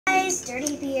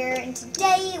Dirty here, and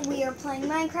today we are playing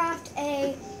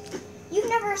Minecraft. You've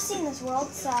never seen this world,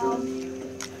 so.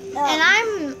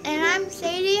 And I'm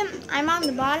Sadie. I'm on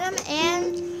the bottom,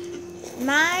 and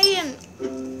my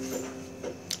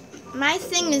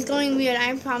thing is going weird.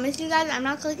 I promise you guys. I'm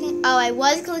not clicking. Oh, I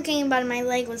was clicking a button. My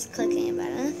leg was clicking a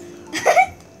button.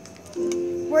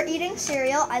 We're eating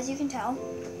cereal, as you can tell.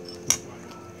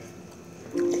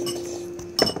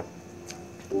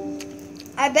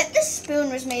 I bet this spoon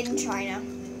was made in China.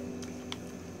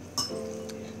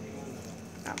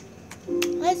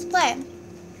 Let's play.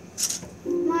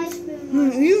 My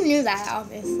spoon. You knew that,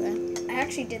 obviously. I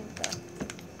actually didn't though.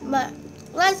 But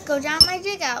let's go down my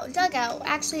dugout.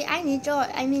 Actually, I need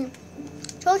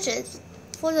torches.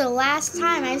 For the last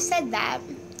time, I said that.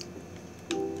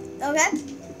 Okay.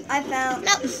 I found.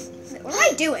 No. What am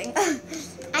I doing?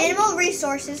 Animal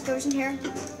resources goes in here.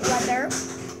 Leather.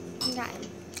 Okay.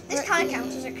 This kind of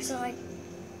counts as it, because I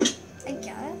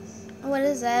guess. What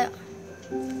is it?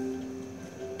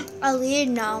 A lead?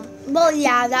 No. Well,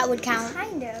 yeah, that would count.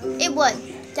 Kind of. It would,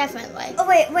 definitely. Oh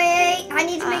wait! I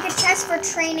need to make a chest for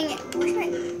training.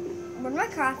 Where'd my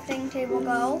crafting table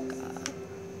go?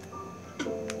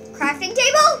 Crafting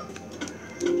table?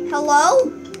 Hello?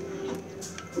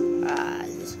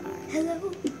 This one.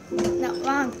 Hello? No,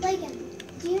 wrong. Logan,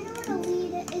 do you know what a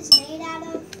lead is made out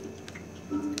of?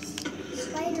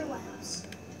 Spider webs.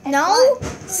 No?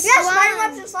 Yeah, spider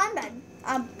webs and slime bed.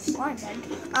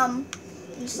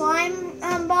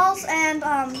 Slime balls and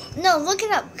No, look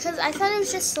it up, because I thought it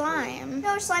was just slime.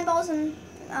 no slime balls and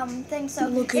things. So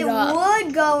Look it it up.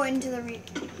 would go into the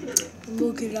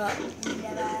Look it up.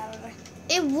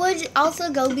 It would also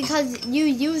go because you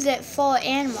use it for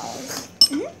animals.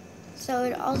 Mhm. So it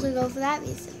would also go for that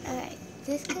reason. Okay,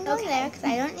 this can go there because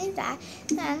I don't need that.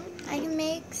 Then I can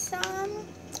make some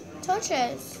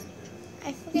torches.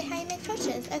 I forget how you make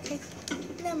torches. Okay,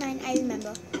 never mind, I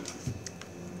remember.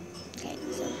 Okay,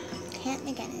 so can't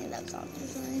make any of those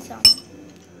options.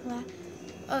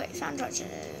 Okay, found torches.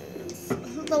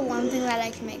 The one thing that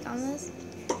I can make on this.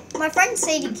 My friend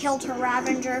Sadie killed her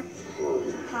Ravager.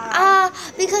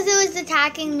 Because it was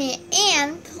attacking me,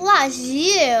 and plus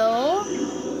you.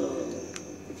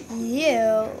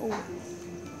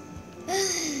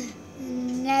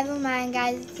 Never mind,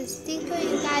 guys. It's a secret.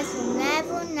 You guys will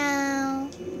never know.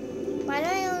 Why do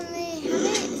I only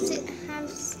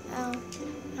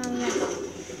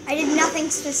I did nothing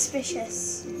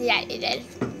suspicious. Yeah, you did.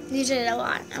 You did a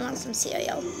lot. I want some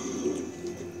cereal.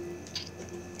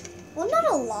 Well, not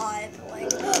a lot, but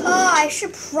like, I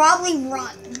should probably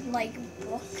run. Like,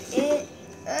 book it.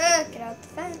 Get out the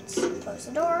fence. Close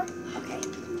the door. Okay.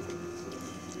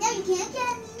 No, you can't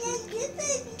get me. Good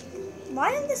baby.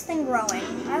 Why isn't this thing growing?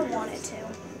 I want it to.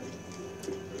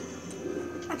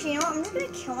 Actually, you know what? I'm just gonna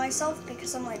kill myself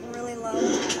because I'm like really low.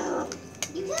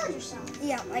 You killed yourself.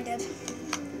 Yeah, I did.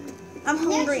 I'm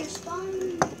hungry. Next, you're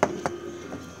spawning.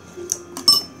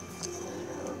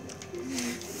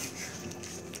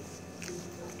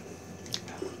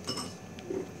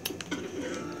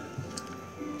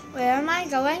 Where am I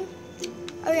going?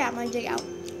 Oh yeah, I'm gonna dig out.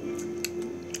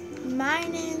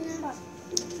 Mining.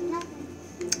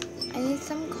 Nothing. I need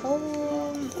some coal.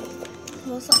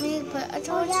 Will somebody put a torch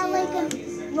Oh yeah, here? like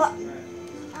What?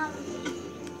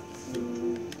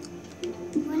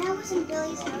 when I was in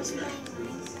Billy's house playing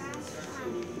Minecraft,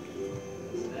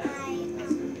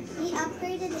 he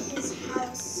upgraded his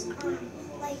house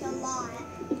like a lot.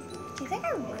 Do you think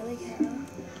I really care?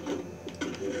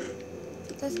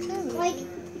 That's kind of Like,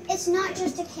 it's not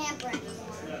just a camper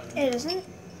anymore. It isn't.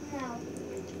 No.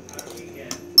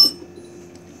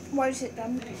 Why is it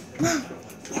done?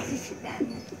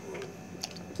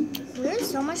 There's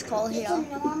so much coal It's here. a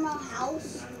normal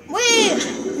house. Wait!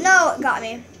 No, it got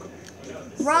me.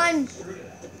 Run!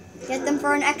 Get them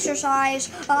for an exercise.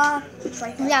 It's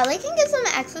right there. Yeah, they can get some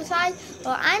exercise.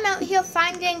 Well, I'm out here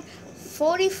finding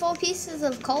 44 pieces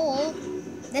of coal.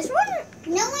 This one?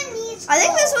 No one needs I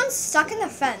think coal. this one's stuck in the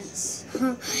fence.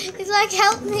 He's like,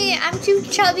 help me, I'm too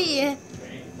chubby.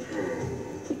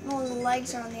 Well, the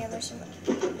legs are on the other side.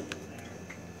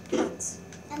 Fence.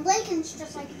 And Lakin's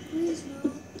just like, please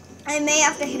move. I may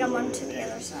have to hit him onto the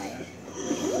other side.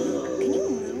 Can you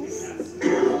move?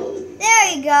 There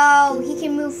you go. He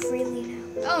can move freely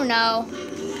now. Oh no.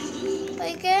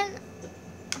 Again,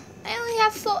 I only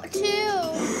have 2.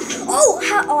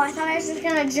 Oh, I thought I was just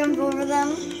gonna jump over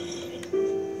them.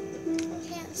 I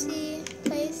can't see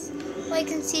place. Well, I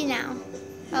can see now.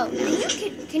 Oh, no.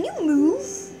 Can you move?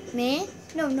 Me?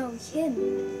 No, him.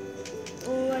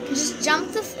 Oh, I can Just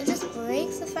just break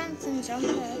the fence and jump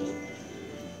it.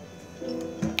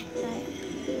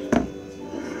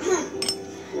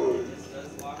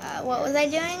 what was I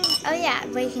doing? Oh yeah,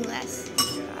 breaking this.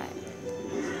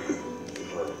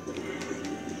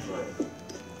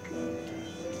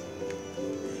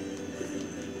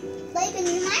 Laban,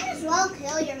 you might as well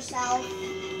kill yourself.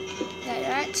 Yeah, you're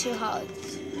at 2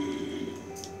 hearts.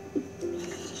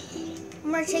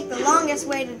 I'm gonna take the longest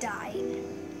way to die,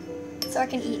 so I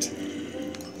can eat.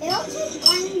 It'll take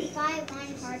 1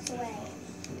 hearts away.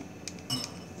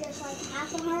 Just like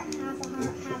half a heart, half a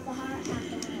heart, half a heart,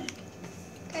 half a heart.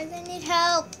 Guys, I need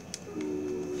help.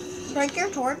 Break your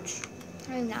torch.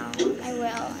 I know. I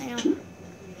will.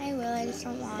 I will. I just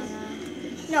don't wanna.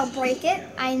 No, break it.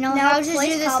 I know Now how to do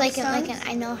place this. cobblestones.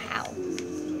 I know how.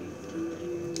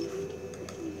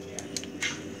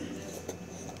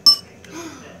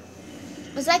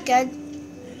 Was that good?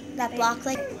 That block,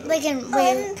 wait,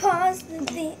 Unpause the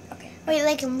thing. Okay.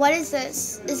 wait, what is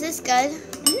this? Is this good?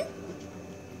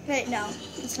 Wait, no.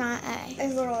 It's not A.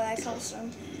 It's literally like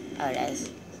cobblestone. Oh, it is.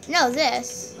 No,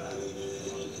 this.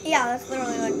 Yeah, that's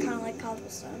literally like kind of like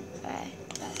cobblestone. Okay.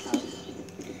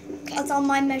 That's all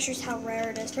mine measures how rare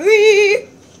it is. How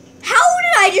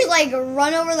did I just like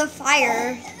run over the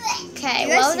fire? Okay, You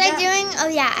guys what was see I that? doing? Oh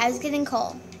yeah, I was getting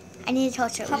coal. I need a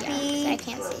torch over here Puppy. because I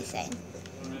can't see anything.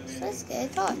 So let's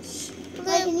get a torch.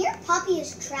 Laban, your puppy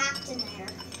is trapped in there.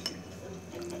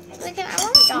 I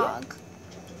want a dog.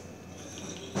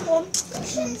 Well, He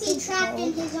shouldn't be trapped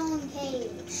in his own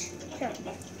cage.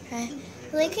 Okay.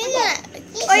 He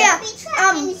Oh, yeah, shouldn't be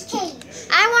trapped in his cage.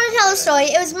 I want to tell a story.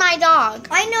 It was my dog.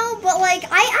 I know, but like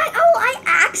I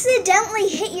accidentally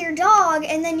hit your dog,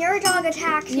 and then your dog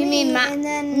attacked You me. mean my? And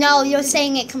then No, you're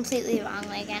saying it completely wrong,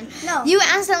 Megan. no, You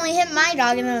accidentally hit my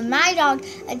dog, and then my dog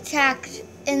attacked,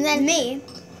 and then me.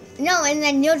 No, and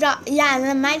then your dog. Yeah, and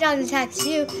then my dog attacked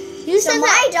you. You So said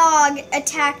my that. dog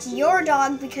attacked your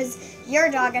dog because your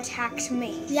dog attacked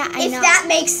me. Yeah, I if know. that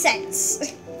makes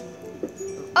sense.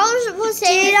 All I was supposed to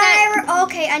say is Did that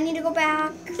okay, I need to go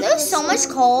back. there's so much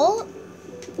coal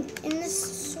in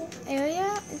this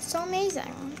area. It's so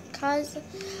amazing. Cause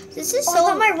this is Oh, I so.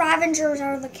 thought my Ravager was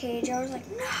out of the cage. I was like,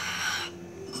 no.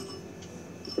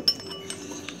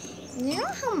 You know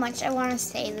how much I want to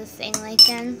say the thing,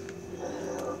 Lakin?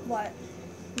 What?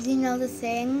 Do you know the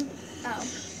thing? Oh.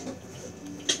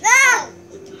 Ah!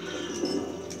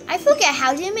 I forget.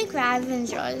 How do you make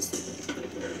Ravengers?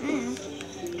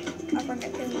 I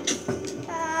forget too.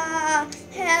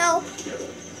 Help.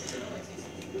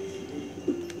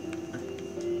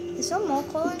 Is there more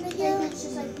coal under here? Laban's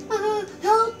just like,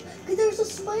 help, because there's a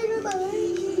spider behind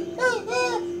me.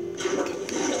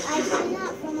 I've seen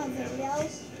that from a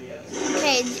videos.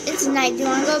 Okay, it's night. Do you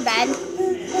want to go to bed?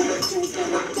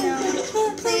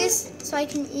 No. Please, so I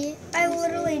can eat. I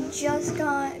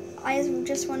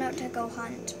just went out to go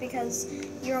hunt because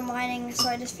you were mining, so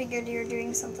I just figured you were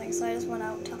doing something, so I just went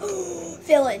out to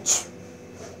village.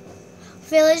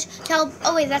 Village.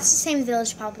 Oh wait, that's the same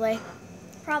village probably.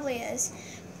 Probably is.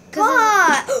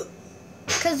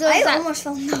 Cause I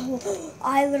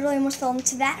literally almost fell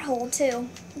into that hole too.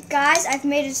 Guys, I've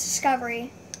made a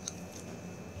discovery.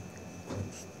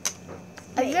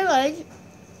 a village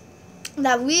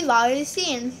that we've already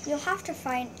seen. You'll have to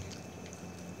find.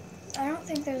 I don't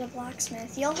think there's a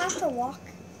blacksmith. You'll have to walk.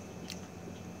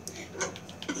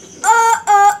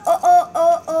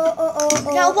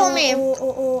 Teleport me.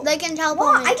 Oh. They can teleport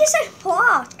What? me. I just said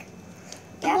walk.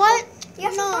 What? You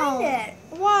have to find it.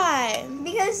 Why?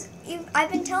 Because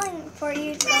I've been telling for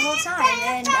you the whole time,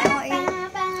 and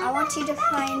I want you to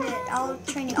find it. I'll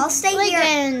train you. I'll stay here.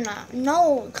 Lakin,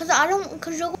 no, cause I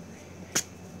you're.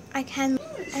 I can.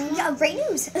 Yeah, great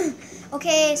news.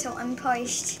 Okay, so I'm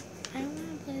pushed. I don't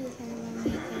want to play this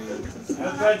anymore.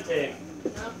 Have fun, Tim.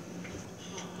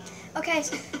 Okay,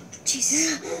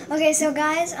 Jesus. Okay, so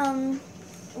guys,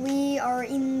 we are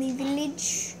in the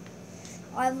village.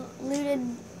 I've looted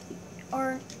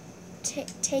or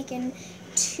taken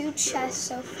 2 chests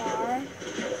so far.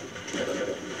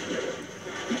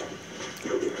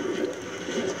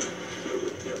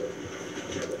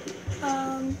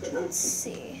 Let's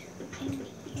see. In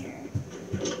here.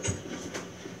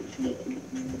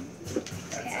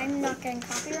 Okay, I'm not getting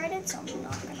copyrighted, so I'm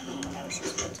not gonna hum what I was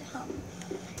just supposed to hum.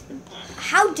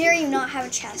 How dare you not have a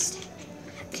chest?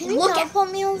 Can you Look at-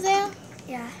 teleport me over there?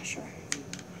 Yeah, sure.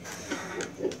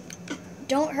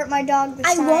 Don't hurt my dog this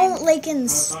I time. won't, Lakin.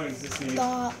 How long is this need?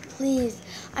 Stop, please.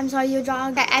 I'm sorry, your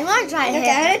dog. I want to try Okay,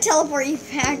 I'm it. gonna teleport you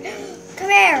back. Come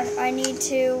here. I need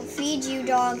to feed you,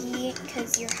 doggy,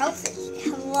 because your health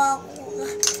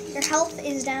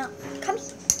is down. Come here.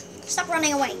 Stop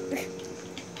running away.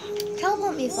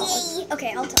 Teleport me forward.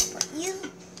 Okay, I'll teleport you.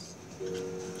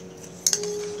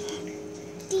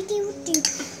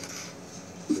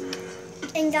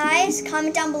 And guys,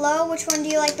 comment down below which one do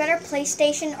you like better,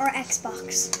 PlayStation or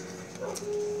Xbox?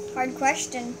 Hard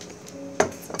question.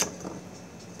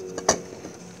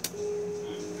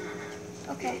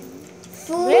 Okay.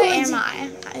 Food. Where am I?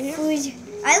 Food.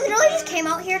 I literally just came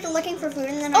out here to looking for food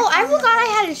and then Oh, I found forgot it.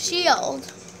 I had a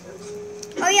shield.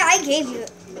 Oh yeah, I gave you.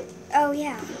 Oh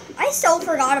yeah. I so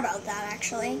forgot about that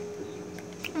actually.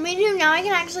 Me too. Now I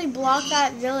can actually block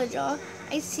that villager.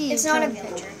 I see you. It's not a killing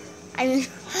villager. I mean,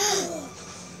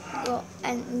 well,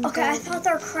 and Okay, I thought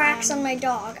there were cracks on my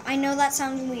dog. I know that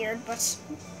sounds weird, but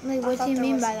like, I what thought do you there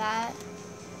mean was- by that?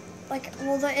 like,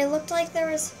 well, it looked like there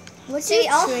was. What's Sadie,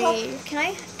 your I'll trade? help.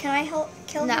 Can I help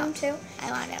kill No. him too?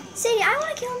 I want to. Sadie, I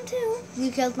want to kill him too.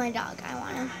 You killed my dog. I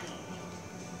want to.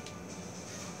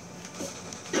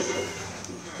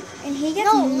 And he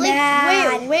gets No,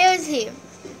 mad. like, where is he?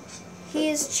 He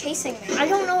is chasing me. I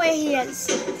don't know where he is.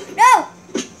 No!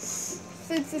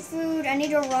 Food. I need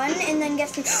to run and then get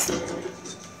food.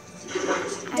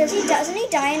 Doesn't he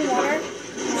die in water?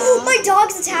 No. My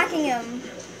dog's attacking him.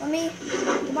 Let me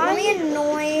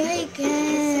annoy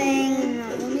Thing.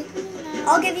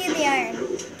 I'll give you the iron.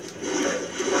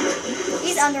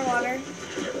 He's underwater.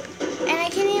 And I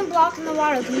can't even block in the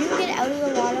water. Can you get out of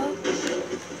the water?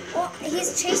 Well,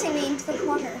 he's chasing me into the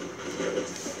water.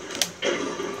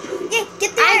 Yeah,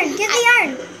 get the iron. Get the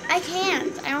iron. I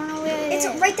can't. I don't know where it It's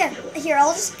is. right there. Here,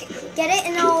 I'll just get it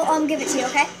and I'll give it to you,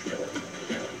 okay?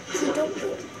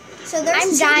 So there's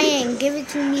I'm dying. Give it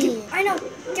to me. I know.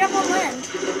 Get up on land.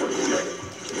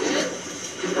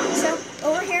 So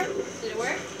over here. Did it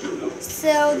work?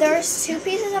 So there's 2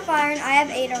 pieces of iron. I have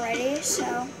 8 already.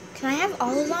 So Can I have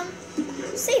all of them?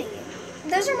 see,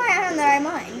 those are my iron that I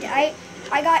mined.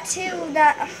 I got 2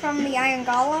 that from the iron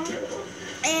golem,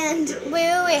 and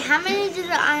Wait. How many did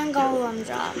the iron golem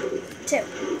drop?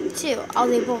 2. 2. Oh,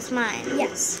 they both mine.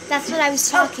 Yes. That's what I was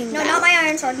talking No, about. not my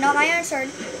iron sword. Not my iron sword.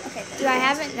 Okay. Do I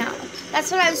have it? No. That's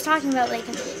what I was talking about. Like,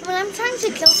 when I'm trying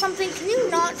to kill something, can you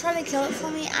not try to kill it for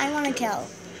me? I want to kill.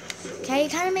 Okay? You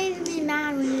kind of made me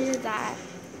mad when you did that.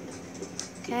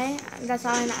 Okay? That's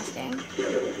all I'm asking.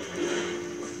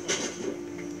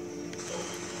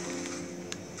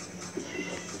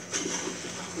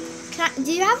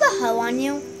 Do you have the hoe on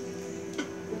you?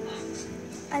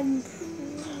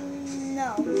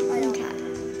 No, I don't.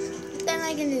 Okay. Then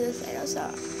I can do this later,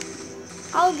 so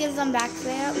I'll give them back to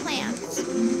their plants.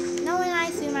 No, and I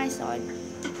threw my sword.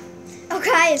 Oh,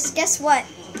 guys, guess what?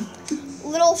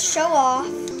 Little show off.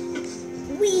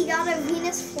 We got a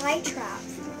Venus flytrap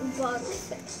bug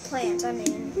plant. I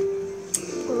mean,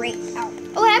 great. Ow.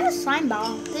 Oh, I have a slime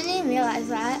ball. Didn't even realize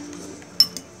that.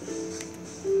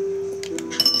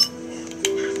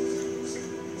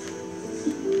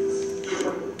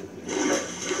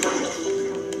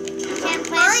 Can't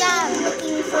plant I'm them.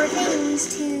 looking for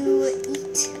things to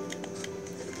eat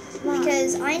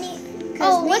because I need.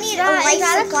 Oh, we what's need that? a life Is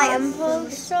that a supply of food.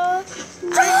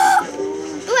 composter? Ah!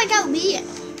 Oh, I got wheat.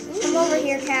 Come over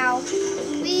here, cow.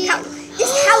 Wheat. Cow.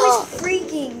 This cow is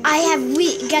freaking. I have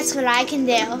wheat. Guess what I can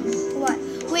do? What?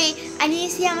 Wait, I need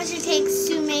to see how much it takes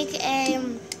to make a.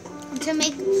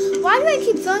 Why do I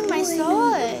keep throwing my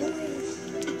sword?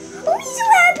 Oh, he's so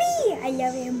happy. I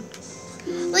love him.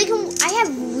 Like, I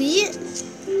have wheat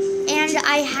and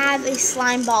I have a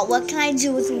slime ball. What can I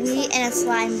do with wheat and a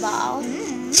slime ball?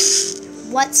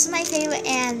 What's my favorite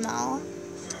animal?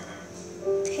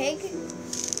 Pig.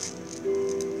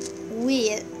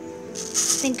 Wheat.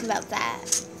 Think about that.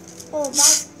 Oh,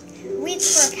 that's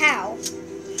wheat's for a cow.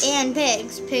 And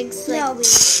pigs. Pigs like No.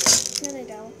 wheat. No, they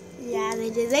don't. Yeah, they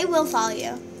do. They will follow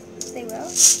you. They will.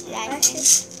 Yeah, I Actually,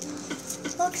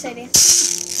 think. look, Sadie.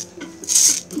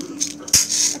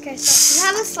 Okay, so You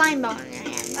have a slime ball in your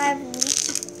hand. I have wheat.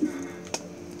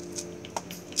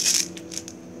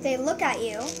 They look at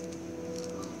you,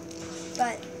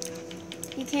 but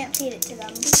you can't feed it to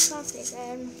them.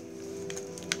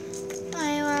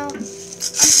 I will. I'm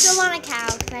still on a cow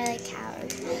because I like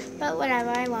cows. But whatever,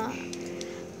 I won't.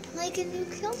 Like, can you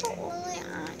kill the only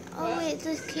eye? Oh, wait,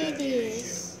 there's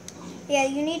kitties. Yeah,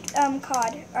 you need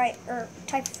cod, right, or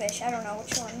type of fish. I don't know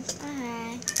which one.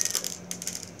 Okay.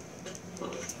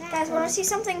 Guys, want to see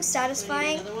something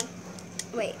satisfying? Another one?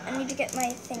 Wait, I need to get my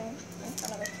thing in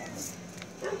front of the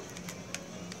camera.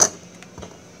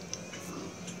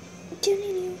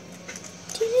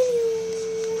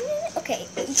 Okay,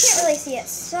 you can't really see it,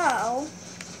 so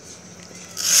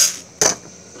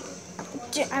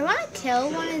I want to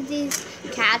kill one of these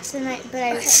cats, but I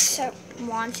okay, so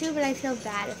want to, but I feel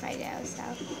bad if I do, so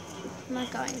I'm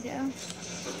not going to.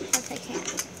 Plus, I can't.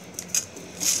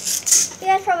 you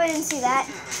guys probably didn't see that.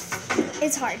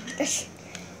 It's hard.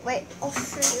 Wait, I'll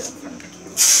show you.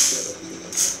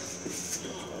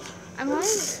 What?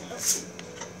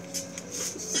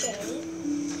 Sadie.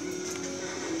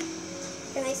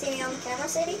 Can they see me on the camera,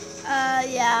 Sadie?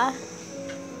 Yeah.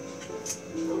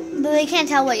 But they can't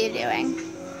tell what you're doing.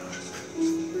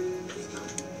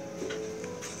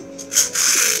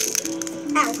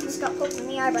 Ow, just got poked in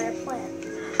the eye by a plant.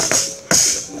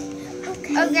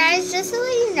 Okay. Oh, guys, just to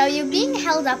let you know, you're being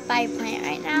held up by a plant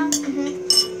right now.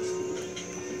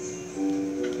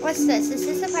 What's this? Is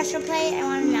this a pressure plate? I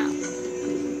want to know.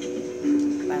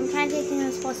 But I'm kind of taking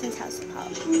this person's house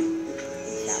apart. So.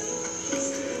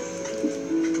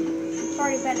 It's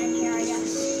already been in here, I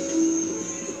guess.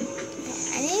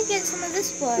 I need to get some of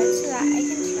this wood so that I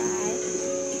can try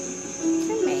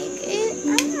to make an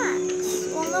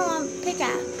axe. Well, no, a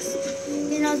pickaxe.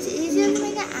 You know, it's easier to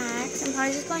make an axe. I'm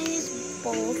probably just going to use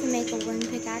bowl to make a wooden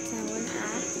pickaxe and a wooden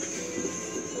axe.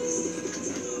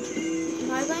 I'm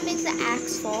probably going to make the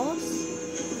axe first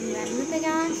and then the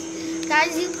pickaxe.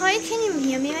 Guys, you probably can't even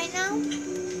hear me right now.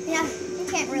 Yeah, you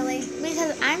can't really.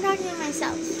 Because I'm talking to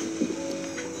myself.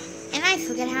 And I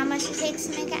forget how much it takes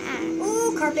to make an axe.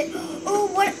 Ooh, carpet. Ooh,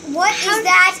 what is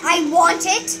that? I want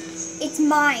it. It's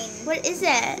mine. What is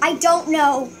it? I don't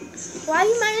know. Why are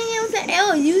you mining it with an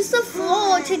arrow? Use the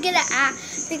floor to get an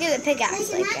axe, to get a pickaxe.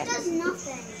 Listen, that does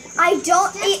nothing. I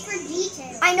don't. Just for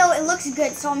detail. I know it looks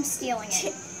good, so I'm stealing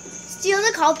it. Steal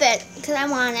the carpet, because I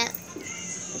want it.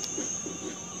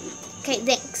 Okay,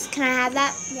 thanks. Can I have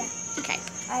that? Yeah. Okay.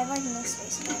 I have like no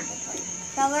space in my inventory.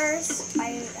 Feathers,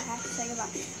 I have to say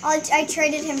goodbye. I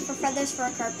traded him for feathers for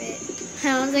a carpet. I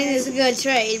don't think it's a good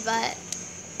trade, but...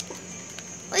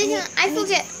 Listen, I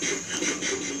forget.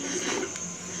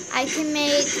 I can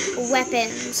make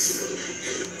weapons.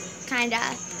 Kinda.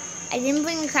 I didn't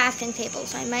bring a crafting table,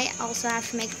 so I might also have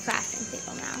to make a crafting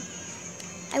table now.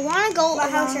 I want to go... What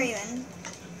house are you in?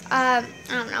 I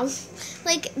don't know.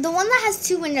 Like, the one that has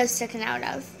 2 windows sticking out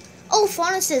of. Oh,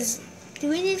 furnaces. Do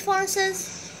we need furnaces?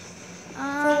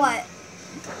 For what?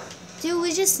 Do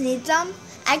we just need them?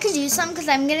 I could use some because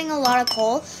I'm getting a lot of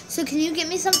coal. So can you get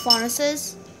me some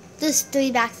furnaces? There's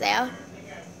 3 back there.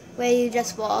 Where you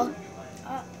just were.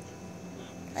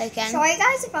 Again. Sorry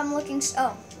guys if I'm looking...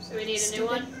 Oh. So we need a new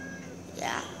one?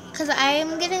 Yeah. Because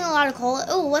I'm getting a lot of coal.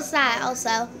 Oh, what's that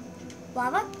also?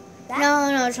 Lava? That?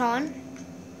 No, Tron.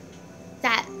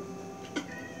 That.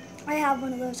 I have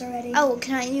one of those already. Oh,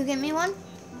 you get me one?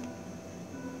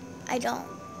 I don't.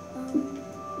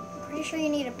 Pretty sure you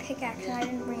need a pickaxe, and I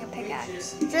didn't bring a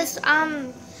pickaxe.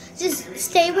 Just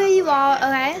stay where you are,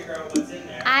 okay?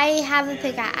 I have a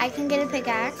pickaxe. I can get a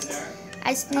pickaxe.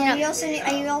 I just need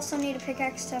You also need a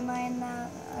pickaxe to mine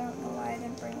that. I don't know why I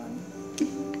didn't bring one.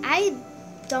 I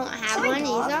don't have Sorry, one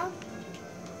dog. either.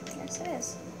 Yes, it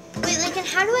is. Wait, Lincoln,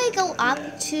 how do I go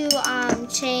up to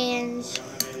change?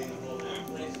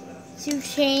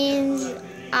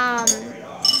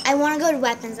 I want to go to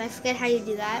weapons. I forget how you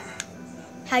do that.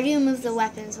 How do you move the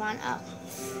weapons one up?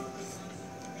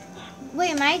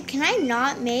 Wait, can I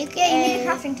not make Yeah, you need a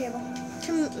crafting table.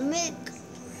 To make...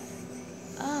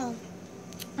 Oh.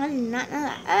 I did not know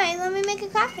that. Alright, let me make a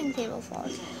crafting table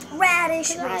first.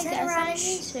 Radish. I Wait, is that a guess I radish?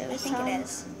 need to, I think it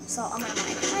is. So I'm gonna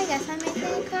mine it. I guess I'm making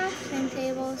a crafting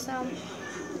table, so...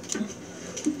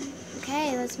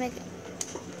 Okay, let's make it.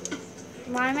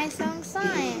 Why am I throwing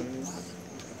signs?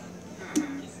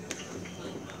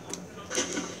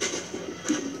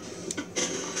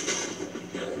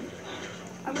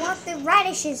 I want the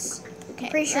radishes. Okay,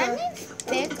 Pretty sure let me that's what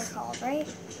they're fix called, right?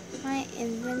 my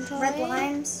inventory. Red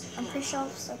limes. I'm pretty sure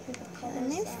so people call Let those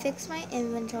me that. fix my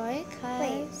inventory,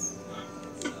 cause...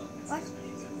 What?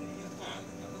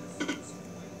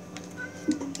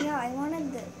 Yeah, I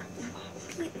wanted the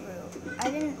beetroot.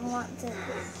 I didn't want the...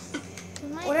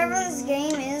 Whatever this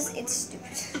game is, it's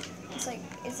stupid.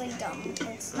 It's like dumb.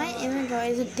 My inventory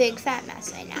is a big fat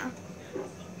mess right now.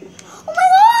 Oh my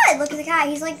god! Look at the cat.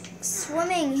 He's like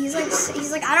swimming. He's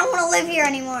like I don't want to live here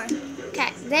anymore.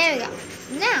 Okay, there we go.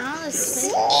 Now let's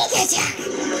Sneak attack.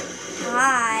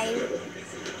 Hi.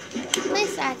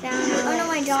 place that down. Oh no,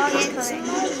 my dog is Get some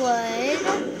coming. more wood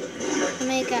to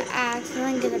make an axe and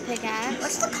then get a pickaxe.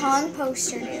 What's the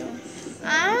composter do?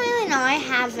 I don't really know. I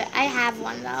have it. I have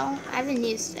one though. I haven't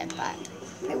used it, but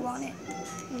I want it.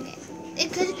 okay.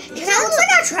 It could. It kind of looks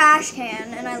like a trash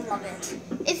can, and I love it.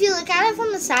 If you look at it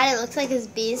from the side, it looks like his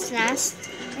bee's nest.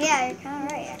 Yeah, you're kind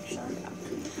of right, actually.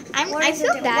 I Does it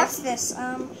feel do? bad. What's this?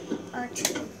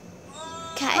 Archery.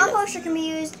 Okay. Composter can be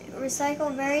used to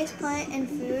recycle various plant and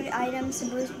food items to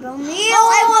boost bone meal. Oh,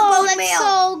 I want bone that's meal.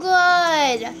 so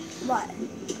good.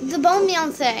 What? The bone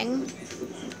meal thing.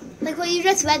 Like what you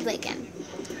just read, Lincoln.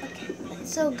 Okay.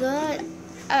 It's so good.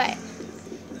 Alright.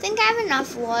 think I have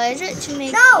enough wood to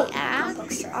make No! the axe,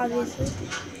 Composter. obviously.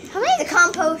 The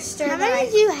composter. How many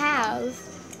do you have?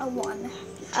 A 1.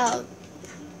 Oh.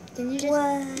 Then you just...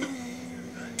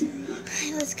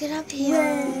 Okay, let's get up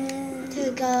here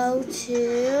to go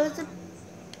to the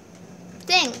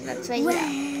thing that's right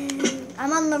here.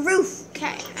 I'm on the roof.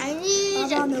 Okay, I need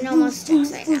no more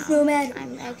sticks right now.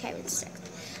 I'm okay with sticks.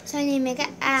 So I need to make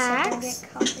an axe.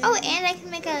 Oh, and I can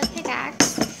make a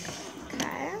pickaxe.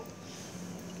 Okay.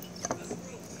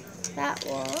 That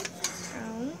will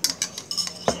count.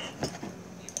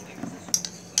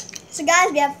 So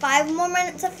guys, we have 5 more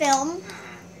minutes of film.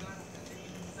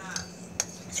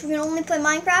 So we can only play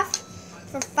Minecraft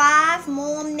for 5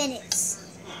 more minutes.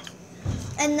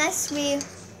 Unless we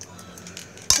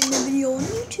film the video on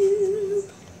YouTube.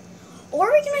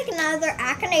 Or we can make another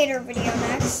Akinator video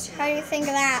next. How do you think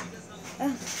of that?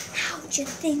 How'd you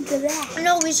think of that?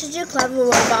 No, we should do Clever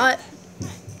Robot.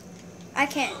 I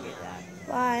can't do that.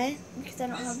 Why? Because I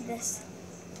don't have this.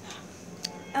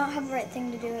 I don't have the right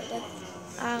thing to do it with.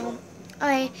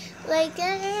 Okay, like,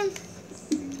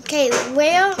 okay,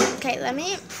 where, okay, let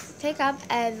me pick up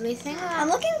everything. I'm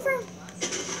looking for,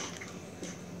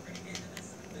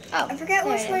 Oh, I forget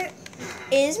there which it way.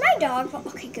 Is my dog,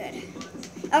 okay, good.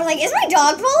 I was like, is my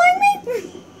dog following me?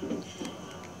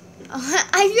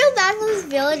 I feel bad for this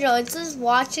villager. It's just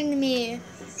watching me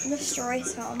Destroy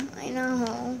some. I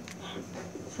know.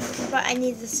 But I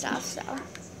need the stuff, so.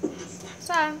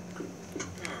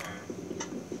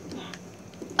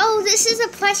 Oh, this is a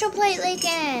pressure plate,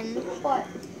 Lakin. What?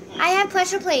 I have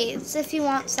pressure plates if you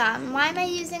want some. Why am I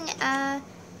using a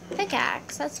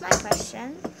pickaxe? That's my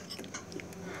question.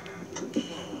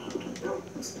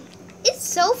 It's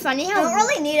so funny how... I don't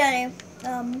really need any.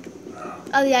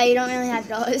 Oh, yeah, you don't really have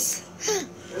those.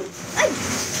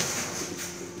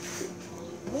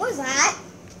 What was that?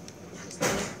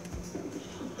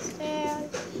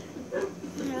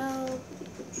 No.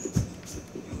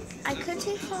 I could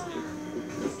take some.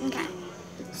 Okay.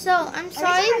 So, I'm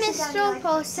sorry, Mr.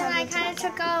 Poston. I kind of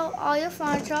took out all your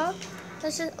furniture.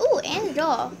 Let's just... Oh, and a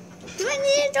door. Do I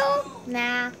need a door?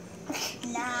 Nah.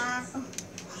 Nah.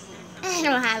 I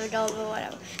don't have a door, but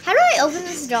whatever. How do I open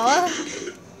this door?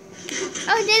 Oh,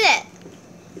 I did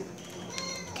it.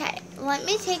 Okay, let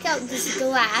me take out this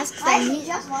glass. I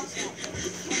just watched that.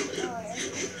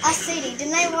 Sadie,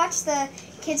 didn't I watch the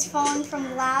kids falling from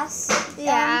glass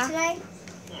today?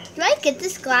 Do I get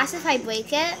this glass if I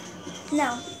break it?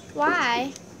 No.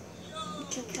 Why?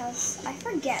 Because I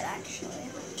forget, actually.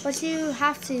 What you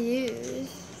have to use?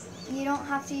 You don't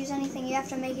have to use anything. You have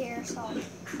to make it yourself.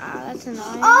 Ah, that's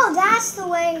annoying. Oh, that's the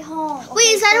way home. Okay,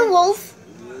 wait, is that a wolf?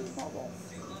 What wolf?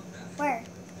 Where?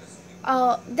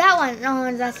 Oh, that one.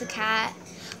 No, that's a cat.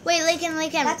 Wait, Lakin.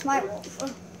 That's my wolf.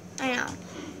 Oh. I know.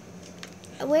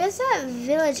 Where's that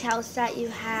village house that you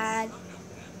had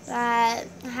that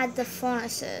had the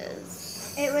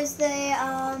furnaces? It was the,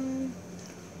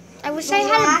 I wish I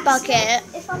had a bucket.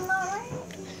 If I'm not right.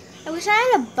 I wish I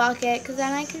had a bucket, because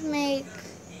then I could make...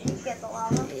 Get the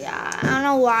lava. Yeah, I don't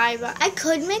know why, but I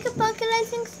could make a bucket, I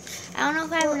think. I don't know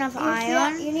if I have enough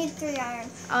iron. You need 3 iron.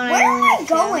 Oh, Where am I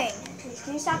going? Please,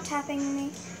 can you stop tapping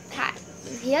me? Okay,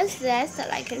 here's this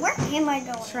that I could Where am I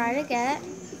going? try to get.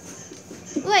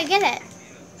 Ooh, I get it.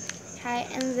 Okay,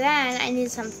 and then I need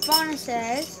some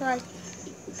furnaces. So I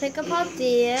pick up all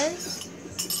these.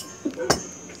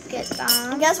 Get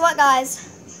them. And guess what, guys?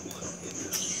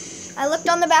 I looked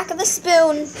on the back of the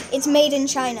spoon. It's made in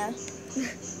China.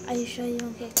 Are you sure you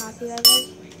don't get copyrighted?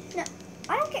 No,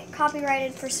 I don't get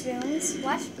copyrighted for spoons.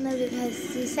 What? No,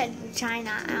 because you said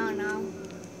China. I don't know.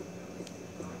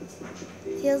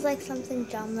 Feels like something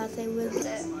dumb that they would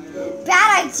do.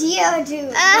 Bad idea,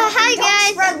 dude. Hi Don't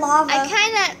guys. spread lava. I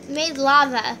kind of made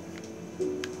lava.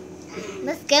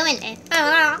 Let's go in it.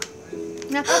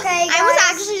 No. Okay, guys. I was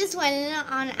actually just went in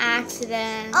on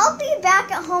accident. I'll be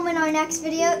back at home in our next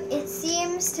video. It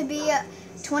seems to be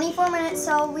 24 minutes,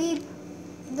 so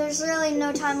there's really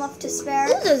no time left to spare.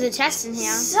 Ooh, there's a chest in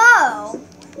here. So,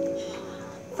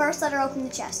 first let her open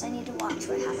the chest. I need to watch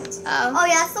what happens. Oh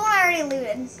yeah, that's the one I already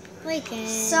looted.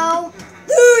 So,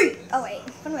 oh wait,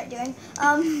 what am I doing?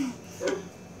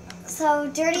 So,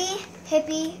 Dirty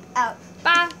Hippie out.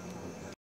 Bye.